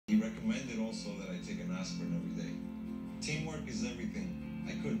also that I take an aspirin every day. Teamwork is everything.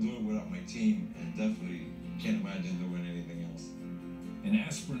 I couldn't do it without my team, and definitely can't imagine doing anything else. An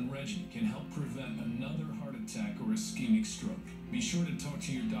aspirin regimen can help prevent another heart attack or ischemic stroke. Be sure to talk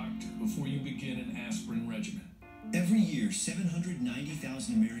to your doctor before you begin an aspirin regimen. Every year,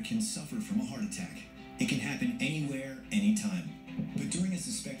 790,000 Americans suffer from a heart attack. It can happen anywhere, anytime. But during a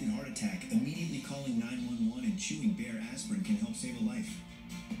suspected heart attack, immediately calling 911 and chewing Bayer aspirin can help save a life.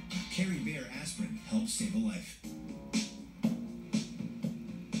 Carry Bayer aspirin helps save a life.